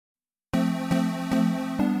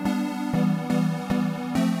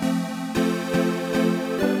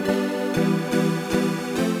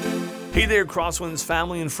Hey there, Crosswinds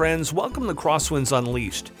family and friends. Welcome to Crosswinds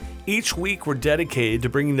Unleashed. Each week, we're dedicated to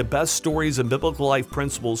bringing the best stories and biblical life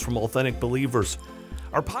principles from authentic believers.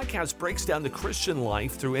 Our podcast breaks down the Christian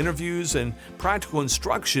life through interviews and practical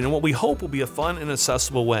instruction in what we hope will be a fun and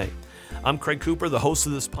accessible way. I'm Craig Cooper, the host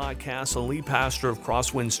of this podcast and lead pastor of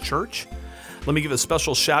Crosswinds Church. Let me give a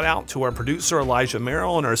special shout out to our producer, Elijah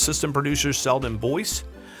Merrill, and our assistant producer, Sheldon Boyce.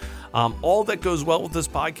 All that goes well with this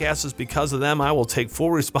podcast is because of them. I will take full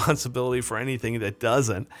responsibility for anything that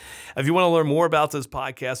doesn't. If you want to learn more about this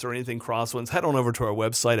podcast or anything Crosswinds, head on over to our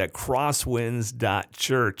website at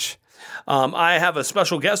crosswinds.church. I have a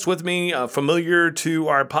special guest with me, familiar to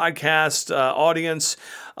our podcast audience,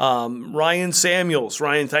 Ryan Samuels.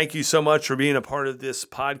 Ryan, thank you so much for being a part of this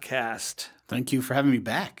podcast. Thank you for having me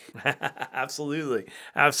back. Absolutely.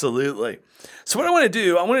 So what I want to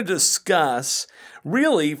do, I want to discuss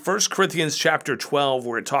really 1 Corinthians chapter 12,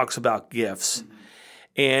 where it talks about gifts. Mm-hmm.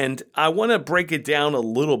 And I want to break it down a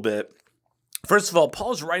little bit. First of all,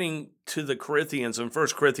 Paul's writing to the Corinthians in 1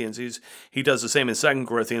 Corinthians. He does the same in 2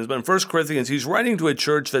 Corinthians. But in 1 Corinthians, he's writing to a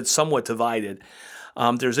church that's somewhat divided.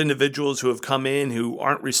 There's individuals who have come in who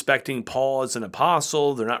aren't respecting Paul as an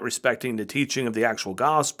apostle. They're not respecting the teaching of the actual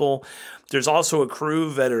gospel. There's also a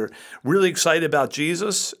crew that are really excited about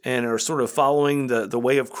Jesus and are sort of following the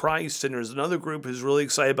way of Christ. And there's another group who's really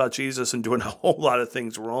excited about Jesus and doing a whole lot of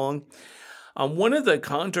things wrong. One of the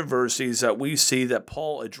controversies that we see that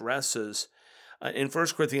Paul addresses in 1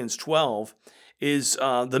 Corinthians 12 is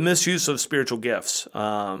the misuse of spiritual gifts. As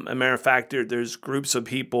a matter of fact, there's groups of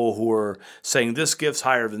people who are saying this gift's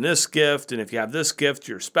higher than this gift, and if you have this gift,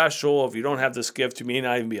 you're special. If you don't have this gift, you may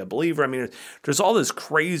not even be a believer. I mean, there's all this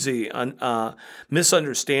crazy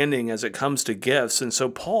misunderstanding as it comes to gifts. And so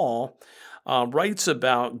Paul writes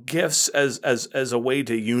about gifts as a way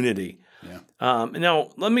to unity. Yeah. Now,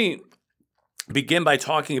 let me begin by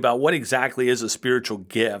talking about what exactly is a spiritual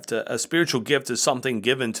gift. A spiritual gift is something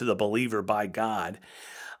given to the believer by God.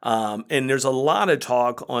 And there's a lot of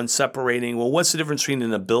talk on separating, well, what's the difference between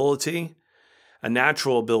an ability, a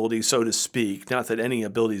natural ability, so to speak? Not that any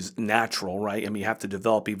ability is natural, right? I mean, you have to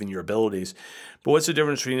develop even your abilities. But what's the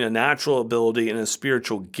difference between a natural ability and a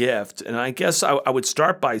spiritual gift? And I guess I would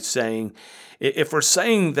start by saying, if we're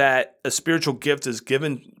saying that a spiritual gift is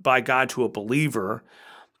given by God to a believer,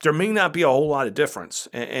 there may not be a whole lot of difference,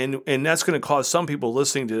 and that's going to cause some people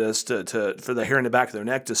listening to this for the hair in the back of their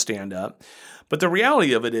neck to stand up. But the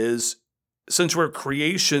reality of it is, since we're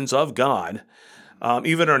creations of God,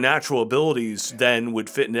 even our natural abilities then would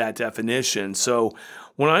fit into that definition. So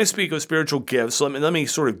when I speak of spiritual gifts, let me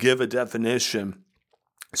sort of give a definition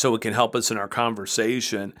so it can help us in our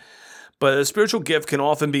conversation. But a spiritual gift can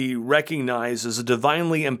often be recognized as a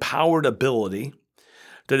divinely empowered ability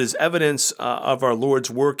that is evidence of our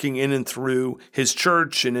Lord's working in and through His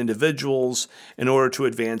church and individuals in order to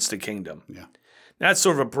advance the kingdom. Yeah. That's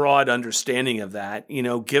sort of a broad understanding of that. You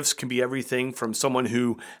know, gifts can be everything from someone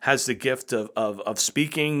who has the gift of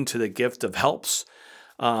speaking to the gift of helps,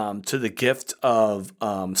 to the gift of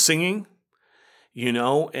singing, you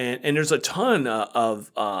know, and there's a ton of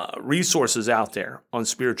resources out there on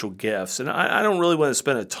spiritual gifts. And I don't really want to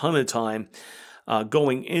spend a ton of time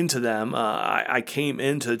going into them. I came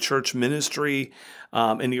into church ministry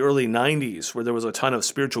in the early 90s where there was a ton of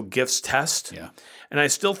spiritual gifts tests. Yeah. And I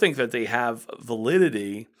still think that they have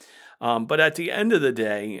validity. But at the end of the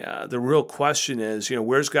day, the real question is, you know,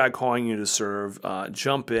 where's God calling you to serve?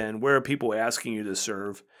 Jump in. Where are people asking you to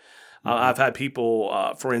serve? I've had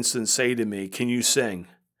people, for instance, say to me, can you sing?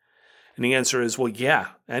 And the answer is, well, yeah,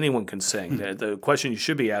 anyone can sing. The question you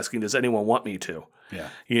should be asking, does anyone want me to? Yeah.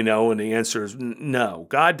 You know, and the answer is no.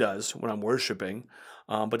 God does when I'm worshiping,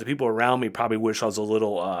 but the people around me probably wish I was a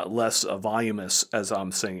little less voluminous as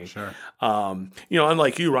I'm singing. Sure. You know,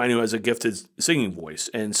 unlike you, Ryan, who has a gifted singing voice,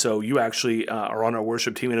 and so you actually are on our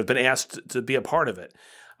worship team and have been asked to be a part of it.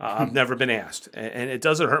 I've never been asked, and it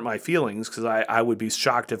doesn't hurt my feelings because I would be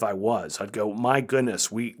shocked if I was. I'd go, my goodness,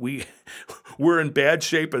 we're in bad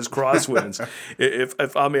shape as Crosswinds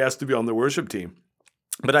if I'm asked to be on the worship team.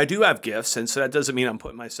 But I do have gifts, and so that doesn't mean I'm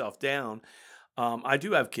putting myself down. I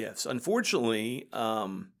do have gifts. Unfortunately, you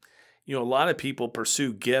know, a lot of people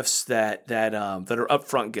pursue gifts that are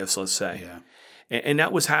upfront gifts, let's say. Yeah. And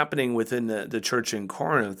that was happening within the church in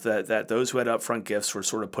Corinth, that those who had upfront gifts were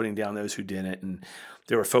sort of putting down those who didn't, and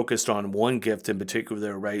they were focused on one gift in particular they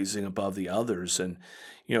were raising above the others. And,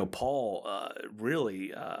 you know, Paul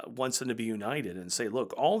really wants them to be united and say,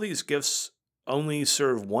 look, all these gifts only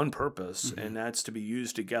serve one purpose, and that's to be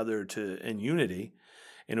used together in unity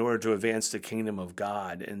in order to advance the kingdom of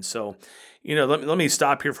God. And so, you know, let me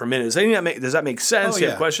stop here for a minute. Does that make sense? Oh, You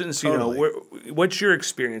have questions? Totally. You know, what's your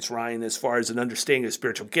experience, Ryan, as far as an understanding of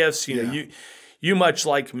spiritual gifts? You know, you much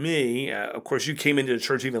like me, of course, you came into the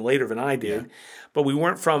church even later than I did, but we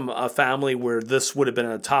weren't from a family where this would have been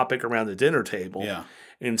a topic around the dinner table. Yeah.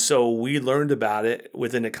 And so we learned about it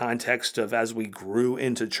within the context of as we grew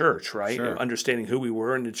into church, right? Sure. Understanding who we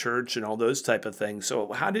were in the church and all those type of things. So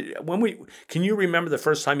can you remember the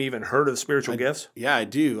first time you even heard of spiritual gifts? Yeah, I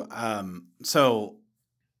do. So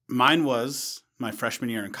mine was my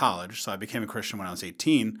freshman year in college. So I became a Christian when I was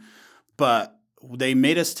 18, but they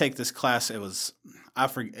made us take this class. It was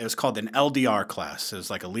called an LDR class. It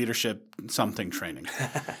was like a leadership something training.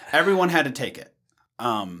 Everyone had to take it.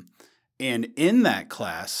 And in that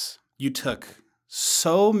class, you took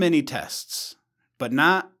so many tests, but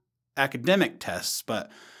not academic tests,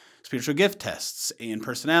 but spiritual gift tests and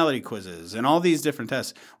personality quizzes and all these different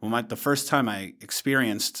tests. Well, the first time I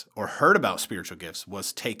experienced or heard about spiritual gifts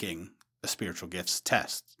was taking a spiritual gifts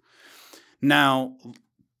test. Now,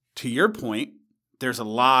 to your point, there's a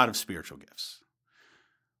lot of spiritual gifts.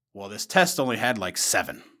 Well, this test only had like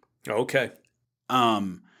 7. Okay.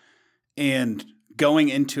 And going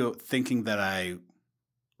into it thinking that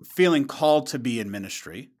feeling called to be in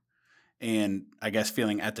ministry, and I guess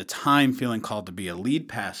feeling called to be a lead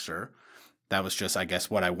pastor, that was just, I guess,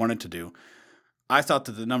 what I wanted to do. I thought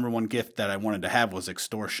that the number one gift that I wanted to have was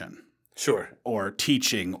extortion. Sure. Or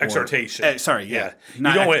teaching. Exhortation. I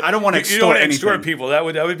don't want to extort anything. You don't want to extort people. That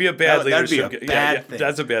would be a bad leadership. That'd be a bad thing.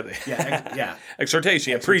 That's a bad thing. Yeah.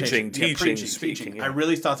 Exhortation. Preaching, teaching, speaking. I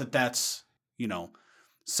really thought that's,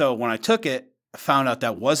 so when I took it, I found out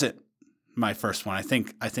that wasn't my first one. I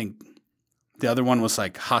think the other one was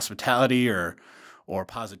like hospitality or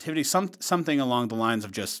positivity, something along the lines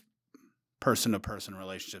of just person to person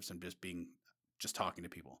relationships and just talking to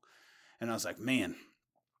people. And I was like, man,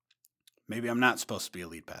 maybe I'm not supposed to be a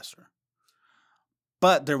lead pastor.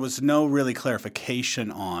 But there was no really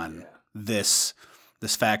clarification on this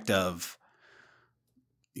fact of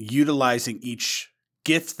utilizing each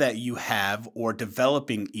gift that you have or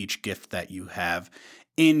developing each gift that you have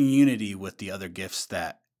in unity with the other gifts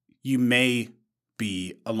that you may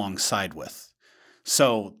be alongside with.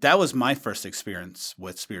 So that was my first experience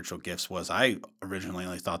with spiritual gifts. Was I originally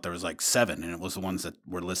only thought there was like 7, and it was the ones that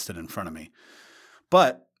were listed in front of me.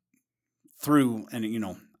 But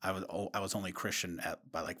I was only Christian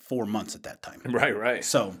by like 4 months at that time. Right.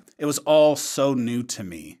 So it was all so new to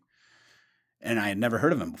me, and I had never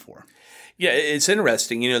heard of him before. Yeah, it's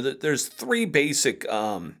interesting. There's 3 basic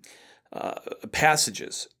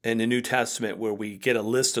passages in the New Testament where we get a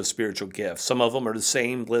list of spiritual gifts. Some of them are the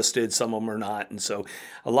same listed, some of them are not. And so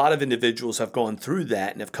a lot of individuals have gone through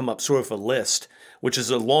that and have come up sort of a list, which is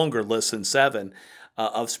a longer list than 7,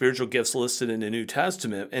 of spiritual gifts listed in the New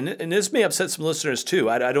Testament. And this may upset some listeners too.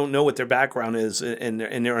 I don't know what their background is in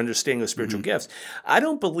their understanding of spiritual gifts. I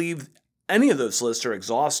don't believe any of those lists are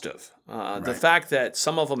exhaustive. Right. The fact that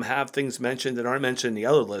some of them have things mentioned that aren't mentioned in the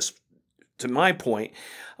other list, to my point,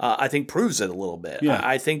 I think proves it a little bit. Yeah.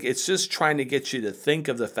 I think it's just trying to get you to think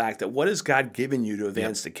of the fact that what has God given you to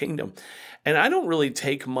advance the kingdom? And I don't really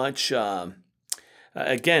take much,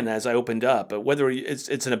 again, as I opened up, but whether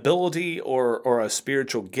it's an ability or a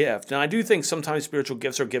spiritual gift. Now, I do think sometimes spiritual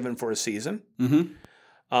gifts are given for a season. Mm-hmm.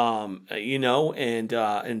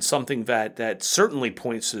 And something that certainly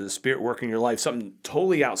points to the Spirit working in your life, something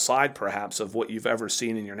totally outside perhaps of what you've ever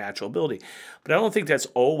seen in your natural ability. But I don't think that's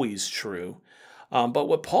always true. But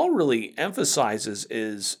what Paul really emphasizes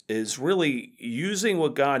is really using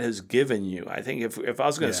what God has given you. I think if I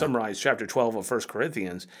was going to summarize chapter 12 of 1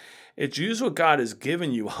 Corinthians, it's use what God has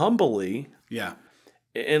given you humbly. Yeah.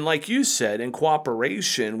 And like you said, in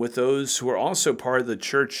cooperation with those who are also part of the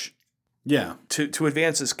church. Yeah, to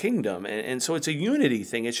advance his kingdom. And so it's a unity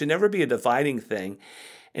thing. It should never be a dividing thing.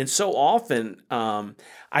 And so often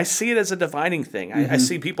I see it as a dividing thing. I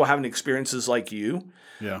see people having experiences like you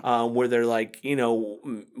where they're like,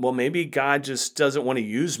 well, maybe God just doesn't want to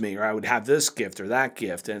use me, or I would have this gift or that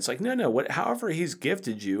gift. And it's like, no, however he's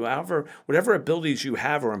gifted you, whatever abilities you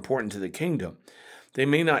have are important to the kingdom. They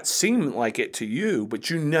may not seem like it to you,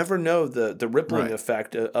 but you never know the rippling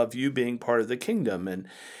effect of you being part of the kingdom. And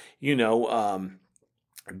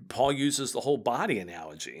Paul uses the whole body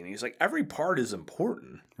analogy, and he's like, every part is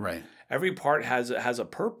important. Right. Every part has a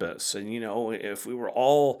purpose. And, if we were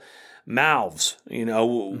all mouths,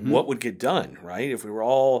 what would get done, right? If we were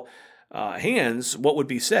all hands, what would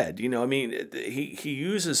be said? He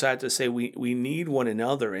uses that to say we need one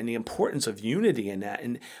another, and the importance of unity in that.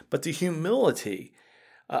 But the humility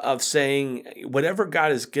of saying, whatever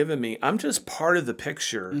God has given me, I'm just part of the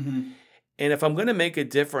picture. Mm-hmm. And if I'm going to make a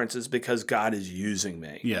difference, it's because God is using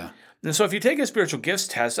me. Yeah. And so if you take a spiritual gifts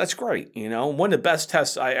test, that's great. One of the best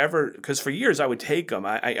tests I ever, because for years I would take them.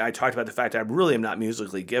 I talked about the fact that I really am not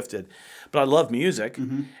musically gifted, but I love music.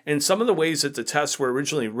 Mm-hmm. And some of the ways that the tests were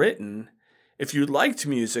originally written, if you liked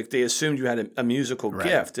music, they assumed you had a musical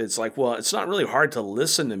gift. It's like, well, it's not really hard to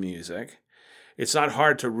listen to music. It's not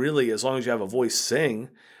hard to really, as long as you have a voice, sing.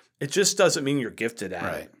 It just doesn't mean you're gifted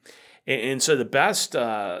at it. And so the best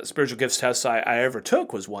spiritual gifts test I ever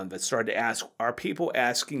took was one that started to ask, are people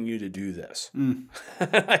asking you to do this?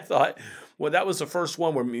 I thought, well, that was the first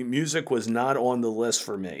one where music was not on the list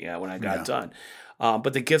for me when I got done.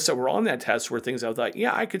 But the gifts that were on that test were things I thought,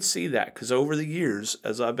 yeah, I could see that. Because over the years,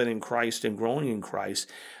 as I've been in Christ and growing in Christ,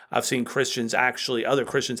 I've seen other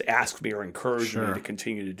Christians ask me or encourage me to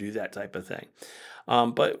continue to do that type of thing.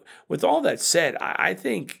 But with all that said, I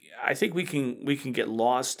think we can get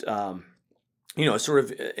lost, sort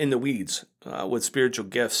of in the weeds with spiritual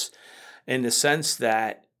gifts, in the sense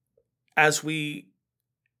that as we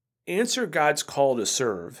answer God's call to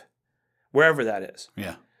serve, wherever that is.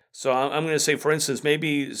 Yeah. So I'm going to say, for instance,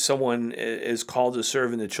 maybe someone is called to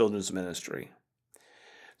serve in the children's ministry.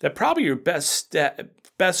 That probably your best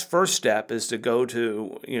first step is to go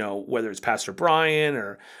to, whether it's Pastor Brian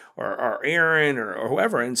or Aaron or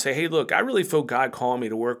whoever, and say, hey, look, I really feel God calling me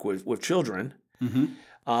to work with children. Mm-hmm.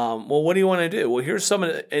 Well, what do you want to do? Well, here's some of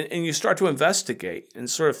the, and you start to investigate and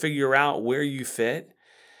sort of figure out where you fit,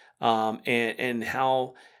 and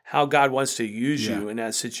how God wants to use you in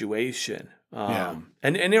that situation. And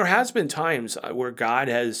there has been times where God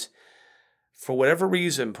has, for whatever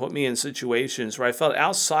reason, put me in situations where I felt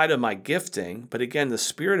outside of my gifting, but again, the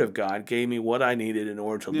Spirit of God gave me what I needed in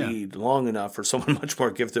order to lead long enough for someone much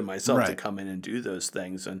more gifted than myself to come in and do those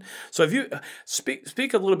things. And so, if you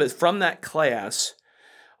speak a little bit from that class,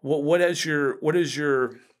 what is your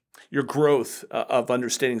growth of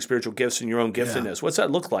understanding spiritual gifts and your own giftedness? What's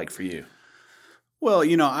that look like for you? Well,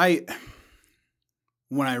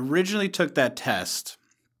 when I originally took that test,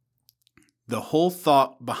 the whole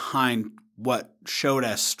thought behind what showed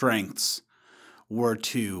as strengths were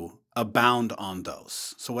to abound on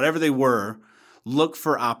those. So whatever they were, look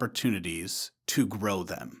for opportunities to grow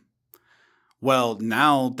them. Well,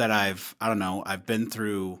 now that I've been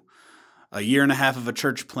through a year and a half of a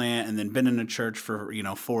church plant and then been in a church for,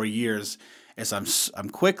 4 years, as I'm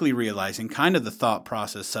quickly realizing kind of the thought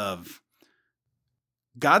process of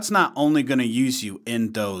God's not only going to use you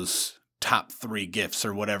in those top 3 gifts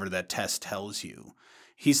or whatever that test tells you.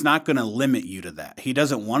 He's not going to limit you to that. He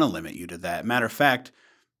doesn't want to limit you to that. Matter of fact,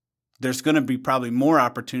 there's going to be probably more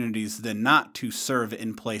opportunities than not to serve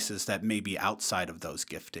in places that may be outside of those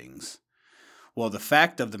giftings. Well, the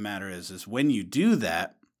fact of the matter is when you do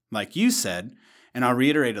that, like you said, and I'll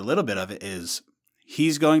reiterate a little bit of it, is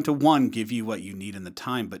he's going to, 1, give you what you need in the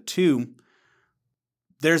time, but 2,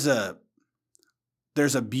 there's a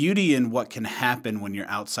beauty in what can happen when you're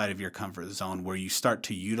outside of your comfort zone, where you start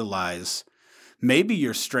to utilize maybe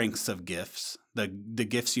your strengths of gifts, the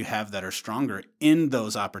gifts you have that are stronger in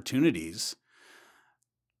those opportunities,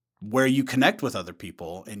 where you connect with other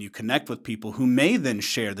people and you connect with people who may then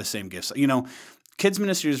share the same gifts. Kids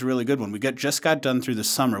ministry is a really good one. We just got done through the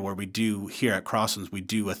summer where we do here at Crosswinds, we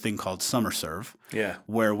do a thing called Summer Serve. Yeah.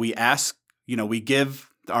 Where we ask, we give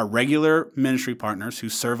our regular ministry partners who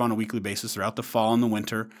serve on a weekly basis throughout the fall and the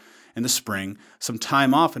winter and the spring some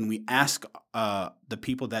time off, and we ask the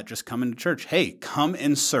people that just come into church, hey, come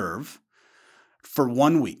and serve for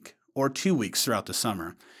 1 week or 2 weeks throughout the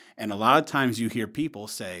summer. And a lot of times you hear people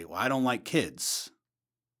say, well, I don't like kids.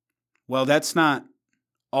 Well, that's not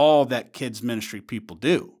all that kids ministry people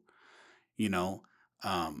do. You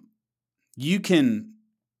can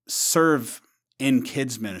serve in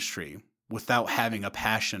kids ministry without having a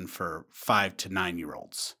passion for 5 to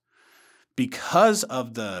 9-year-olds, because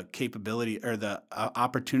of the capability or the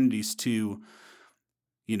opportunities to,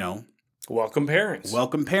 welcome parents.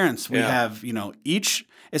 We have,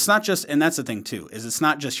 it's not just, and that's the thing too, is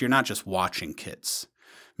you're not just watching kids.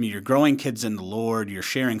 I mean, you're growing kids in the Lord, you're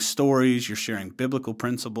sharing stories, you're sharing biblical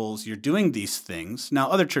principles, you're doing these things. Now,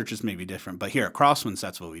 other churches may be different, but here at Crosswinds,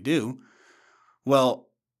 that's what we do. Well,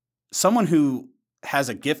 someone who has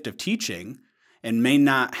a gift of teaching and may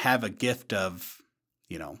not have a gift of,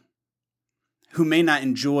 who may not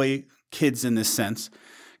enjoy kids in this sense,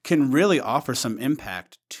 can really offer some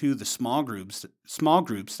impact to the small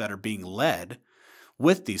groups that are being led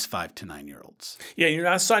with these 5 to 9-year-olds. Yeah, you're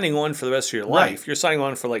not signing on for the rest of your life. Right. You're signing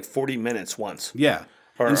on for like 40 minutes once. Yeah.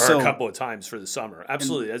 Or a couple of times for the summer.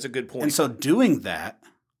 Absolutely. That's a good point. And so doing that,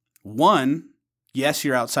 1, yes,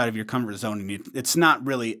 you're outside of your comfort zone, and it's not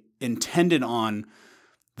really intended on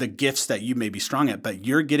the gifts that you may be strong at, but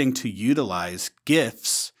you're getting to utilize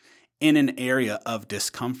gifts in an area of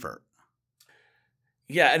discomfort.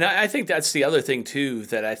 Yeah, and I think that's the other thing too,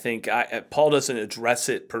 that I think Paul doesn't address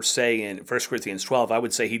it per se in 1 Corinthians 12. I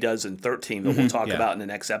would say he does in 13, but we'll talk about in the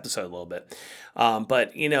next episode a little bit.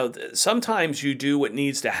 But, sometimes you do what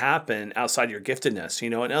needs to happen outside your giftedness.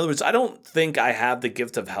 In other words, I don't think I have the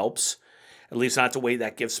gift of helps, at least not the way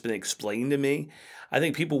that gift's been explained to me. I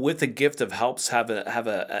think people with the gift of helps have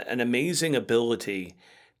an amazing ability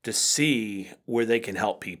to see where they can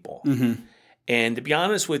help people. Mm-hmm. And to be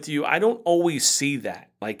honest with you, I don't always see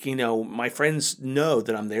that. Like, my friends know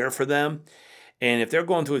that I'm there for them. And if they're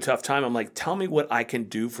going through a tough time, I'm like, tell me what I can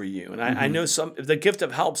do for you. And I know the gift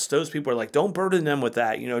of helps, those people are like, don't burden them with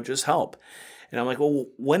that, just help. And I'm like, well,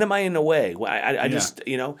 when am I in the way? I just,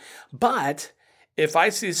 but if I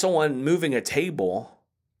see someone moving a table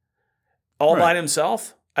all by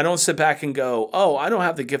themselves, I don't sit back and go, oh, I don't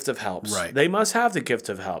have the gift of helps. Right. They must have the gift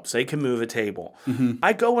of helps. They can move a table. Mm-hmm.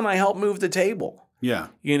 I go and I help move the table. Yeah.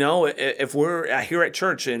 If we're here at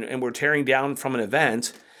church and we're tearing down from an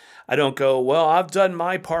event, I don't go, well, I've done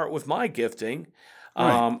my part with my gifting.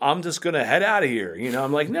 Right. I'm just going to head out of here.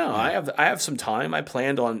 I'm like, no, I have some time. I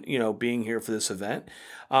planned on, being here for this event.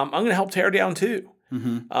 I'm going to help tear down too.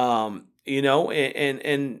 Mm-hmm.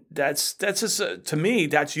 And that's just, to me,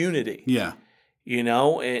 that's unity. Yeah.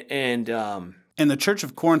 And the Church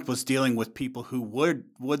of Corinth was dealing with people who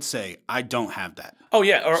would say, I don't have that. Oh,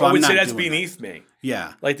 yeah. Or So I would I'm say not that's doing beneath me.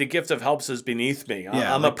 Yeah. Like the gift of helps is beneath me.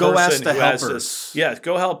 Yeah, I'm like, a go ask person the who has helpers. this. Yeah,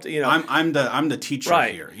 go help. I'm the teacher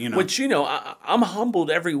here. Which I'm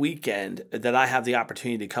humbled every weekend that I have the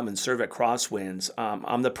opportunity to come and serve at Crosswinds.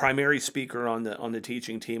 I'm the primary speaker on the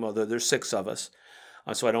teaching team, although there's 6 of us,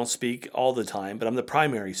 so I don't speak all the time. But I'm the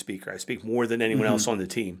primary speaker. I speak more than anyone else on the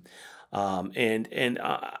team, and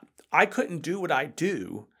I couldn't do what I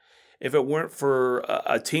do if it weren't for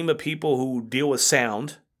a team of people who deal with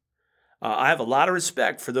sound. I have a lot of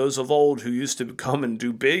respect for those of old who used to come and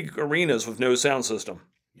do big arenas with no sound system.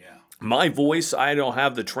 Yeah. My voice, I don't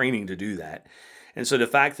have the training to do that. And so the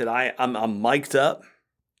fact that I'm mic'd up,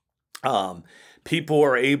 people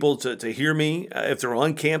are able to hear me if they're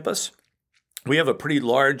on campus. We have a pretty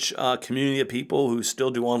large community of people who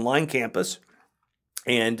still do online campus.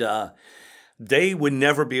 And they would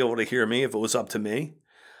never be able to hear me if it was up to me.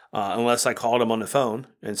 Unless I called them on the phone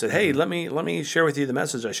and said, hey, let me share with you the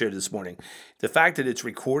message I shared this morning. The fact that it's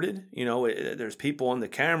recorded, there's people on the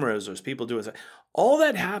cameras, there's people doing it. All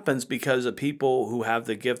that happens because of people who have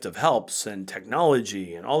the gift of helps and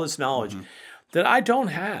technology and all this knowledge that I don't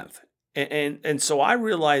have. And so I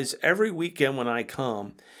realize every weekend when I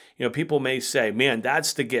come, people may say, man,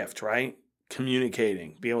 that's the gift, right?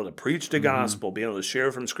 Communicating, being able to preach the gospel, being able to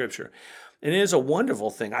share from Scripture. And it is a wonderful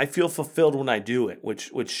thing. I feel fulfilled when I do it, which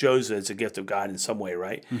shows that it's a gift of God in some way,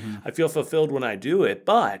 right? Mm-hmm. I feel fulfilled when I do it,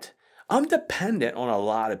 but I'm dependent on a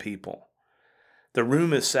lot of people. The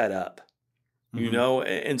room is set up,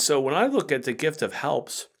 and so when I look at the gift of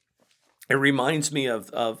helps, it reminds me of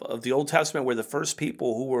the Old Testament where the first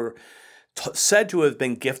people who were said to have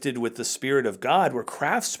been gifted with the Spirit of God were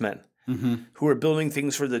craftsmen who were building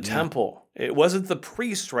things for the temple. It wasn't the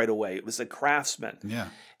priest right away; it was the craftsmen. Yeah.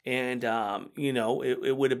 And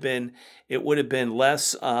it would have been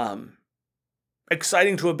less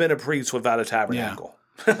exciting to have been a priest without a tabernacle.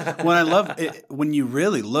 Yeah. Well, I love it, when you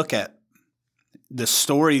really look at the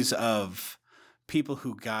stories of people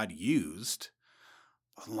who God used.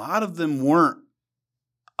 A lot of them weren't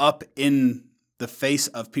up in the face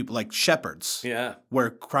of people like shepherds. Yeah, where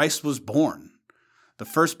Christ was born. The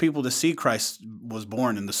first people to see Christ was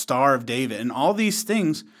born, and the Star of David, and all these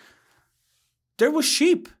things. There was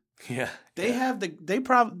sheep. Yeah, they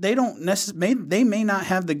may not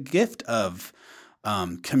have the gift of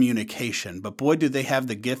communication, but boy, do they have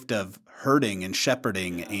the gift of herding and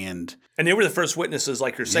shepherding, and they were the first witnesses,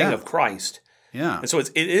 like you're saying, of Christ. Yeah, and so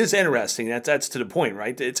it is interesting. That's to the point,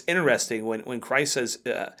 right? It's interesting when Christ says,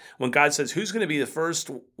 when God says, "Who's going to be the first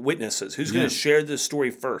witnesses? Who's going to share this story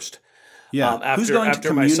first?" Yeah, who's going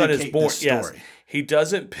to my son is born? Yes, he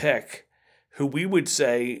doesn't pick who we would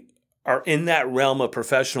say are in that realm of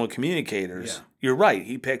professional communicators. Yeah. You're right.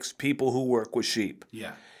 He picks people who work with sheep.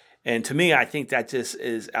 Yeah. And to me, I think that just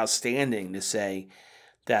is outstanding to say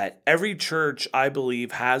that every church, I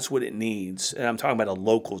believe, has what it needs. And I'm talking about a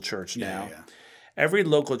local church now. Yeah. Every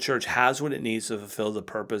local church has what it needs to fulfill the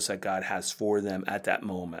purpose that God has for them at that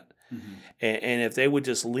moment. Mm-hmm. And if they would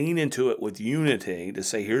just lean into it with unity to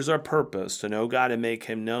say, here's our purpose, to know God and make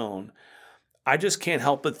him known, I just can't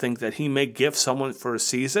help but think that he may gift someone for a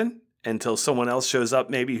season until someone else shows up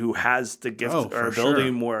maybe who has the gift or ability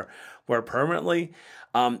more permanently.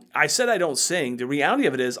 I said I don't sing. The reality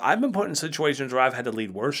of it is I've been put in situations where I've had to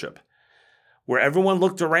lead worship, where everyone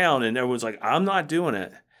looked around and everyone's like, I'm not doing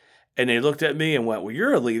it. And they looked at me and went, well,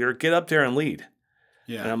 you're a leader. Get up there and lead.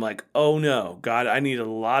 Yeah. And I'm like, oh no, God, I need a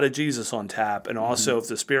lot of Jesus on tap. And also if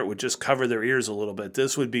the Spirit would just cover their ears a little bit,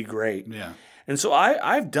 this would be great. Yeah. And so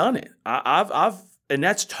I've done it. And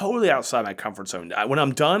that's totally outside my comfort zone. When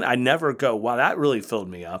I'm done, I never go, wow, that really filled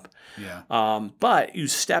me up. Yeah. But you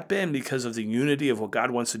step in because of the unity of what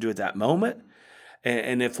God wants to do at that moment.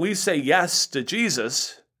 And if we say yes to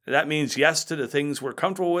Jesus, that means yes to the things we're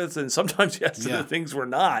comfortable with, and sometimes yes to the things we're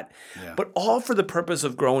not. Yeah. But all for the purpose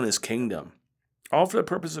of growing His kingdom. All for the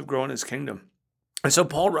purpose of growing His kingdom. And so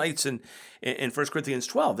Paul writes in 1 Corinthians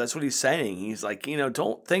 12, that's what he's saying. He's like,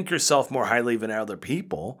 don't think yourself more highly than other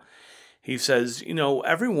people. He says,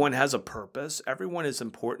 everyone has a purpose. Everyone is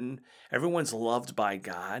important. Everyone's loved by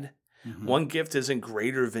God. Mm-hmm. One gift isn't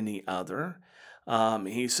greater than the other.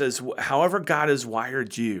 He says, however God has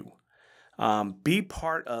wired you, be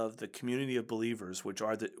part of the community of believers,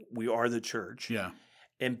 we are the church. Yeah.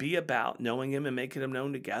 And be about knowing Him and making Him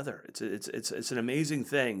known together. It's an amazing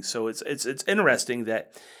thing. So it's interesting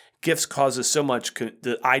that gifts causes so much.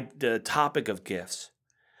 The topic of gifts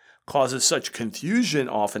causes such confusion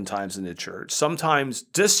oftentimes in the church. Sometimes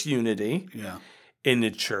disunity in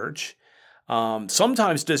the church.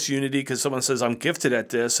 Sometimes disunity because someone says, I'm gifted at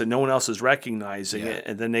this, and no one else is recognizing it.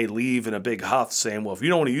 And then they leave in a big huff saying, well, if you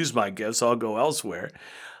don't want to use my gifts, I'll go elsewhere.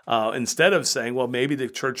 Instead of saying, well, maybe the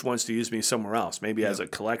church wants to use me somewhere else. Maybe as a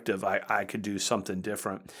collective, I could do something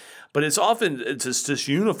different. But it's this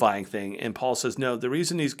unifying thing. And Paul says, no, the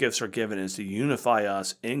reason these gifts are given is to unify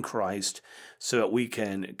us in Christ so that we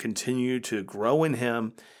can continue to grow in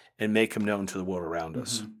Him and make Him known to the world around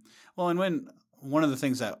us. Well, and one of the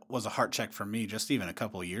things that was a heart check for me just even a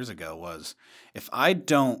couple of years ago was if I'm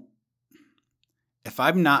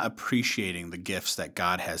not appreciating the gifts that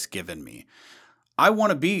God has given me, I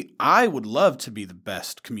would love to be the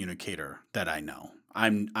best communicator that I know.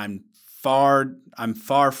 I'm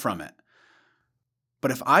far from it.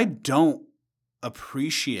 But if I don't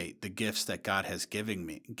appreciate the gifts that God has given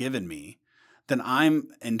me, then I'm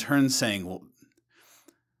in turn saying, well,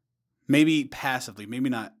 maybe passively,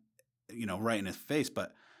 maybe not, right in his face,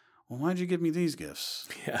 but well, why'd you give me these gifts?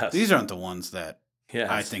 Yes. These aren't the ones that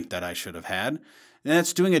I think that I should have had. And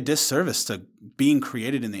that's doing a disservice to being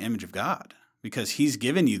created in the image of God. Because He's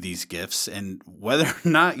given you these gifts, and whether or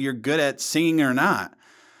not you're good at singing or not,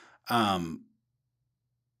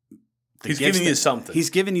 He's giving you something.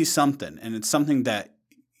 He's given you something, and it's something that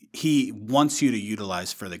He wants you to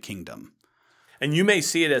utilize for the kingdom. And you may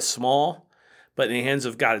see it as small, but in the hands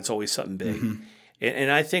of God, it's always something big. Mm-hmm.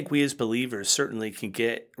 And I think we as believers certainly can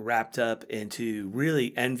get wrapped up into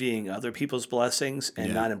really envying other people's blessings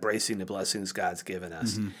and not embracing the blessings God's given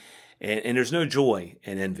us. Mm-hmm. And there's no joy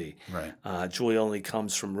in envy. Right. Joy only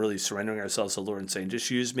comes from really surrendering ourselves to the Lord and saying, just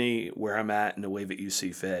use me where I'm at in the way that you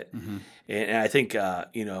see fit. Mm-hmm. And I think,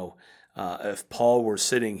 if Paul were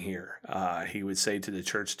sitting here, he would say to the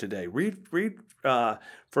church today, read 1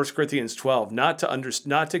 Corinthians 12, not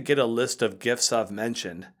to get a list of gifts I've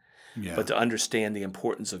mentioned, but to understand the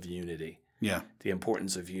importance of unity. Yeah, the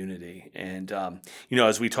importance of unity, and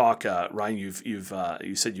as we talk, Ryan,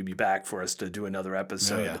 you said you'd be back for us to do another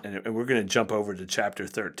episode, and we're going to jump over to chapter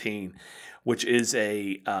 13, which is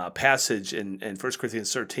a passage in 1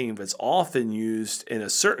 Corinthians 13 that's often used in a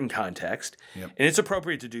certain context, and it's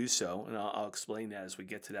appropriate to do so, and I'll explain that as we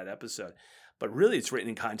get to that episode. But really, it's written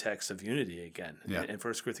in context of unity again in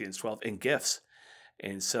 1 Corinthians 12 and gifts.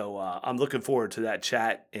 And so I'm looking forward to that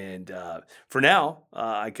chat. And for now,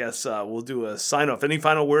 I guess we'll do a sign-off. Any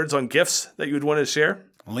final words on gifts that you would want to share?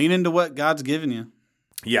 Lean into what God's given you.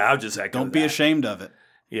 Yeah, I'll just echo Don't be ashamed of it.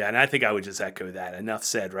 Yeah, and I think I would just echo that. Enough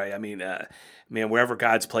said, right? I mean, wherever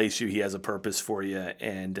God's placed you, He has a purpose for you.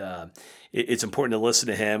 And it's important to listen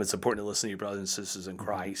to Him. It's important to listen to your brothers and sisters in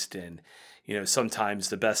Christ. And, sometimes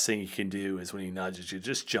the best thing you can do is when He nudges you,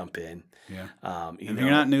 just jump in. Yeah. If you're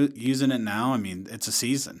not using it now, it's a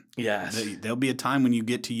season. Yes. There'll be a time when you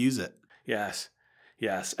get to use it. Yes.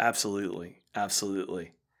 Yes, absolutely.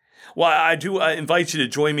 Absolutely. Well, I do invite you to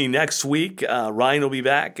join me next week. Ryan will be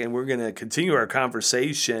back, and we're going to continue our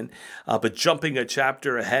conversation, but jumping a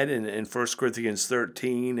chapter ahead in 1 Corinthians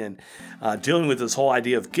 13 and dealing with this whole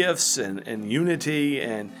idea of gifts and unity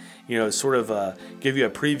and, sort of give you a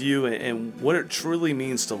preview and what it truly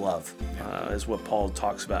means to love, is what Paul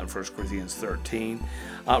talks about in 1 Corinthians 13.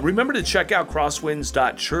 Remember to check out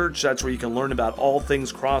crosswinds.church. That's where you can learn about all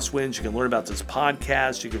things Crosswinds. You can learn about this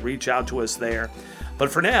podcast. You can reach out to us there. But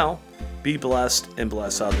for now, be blessed and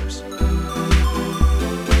bless others.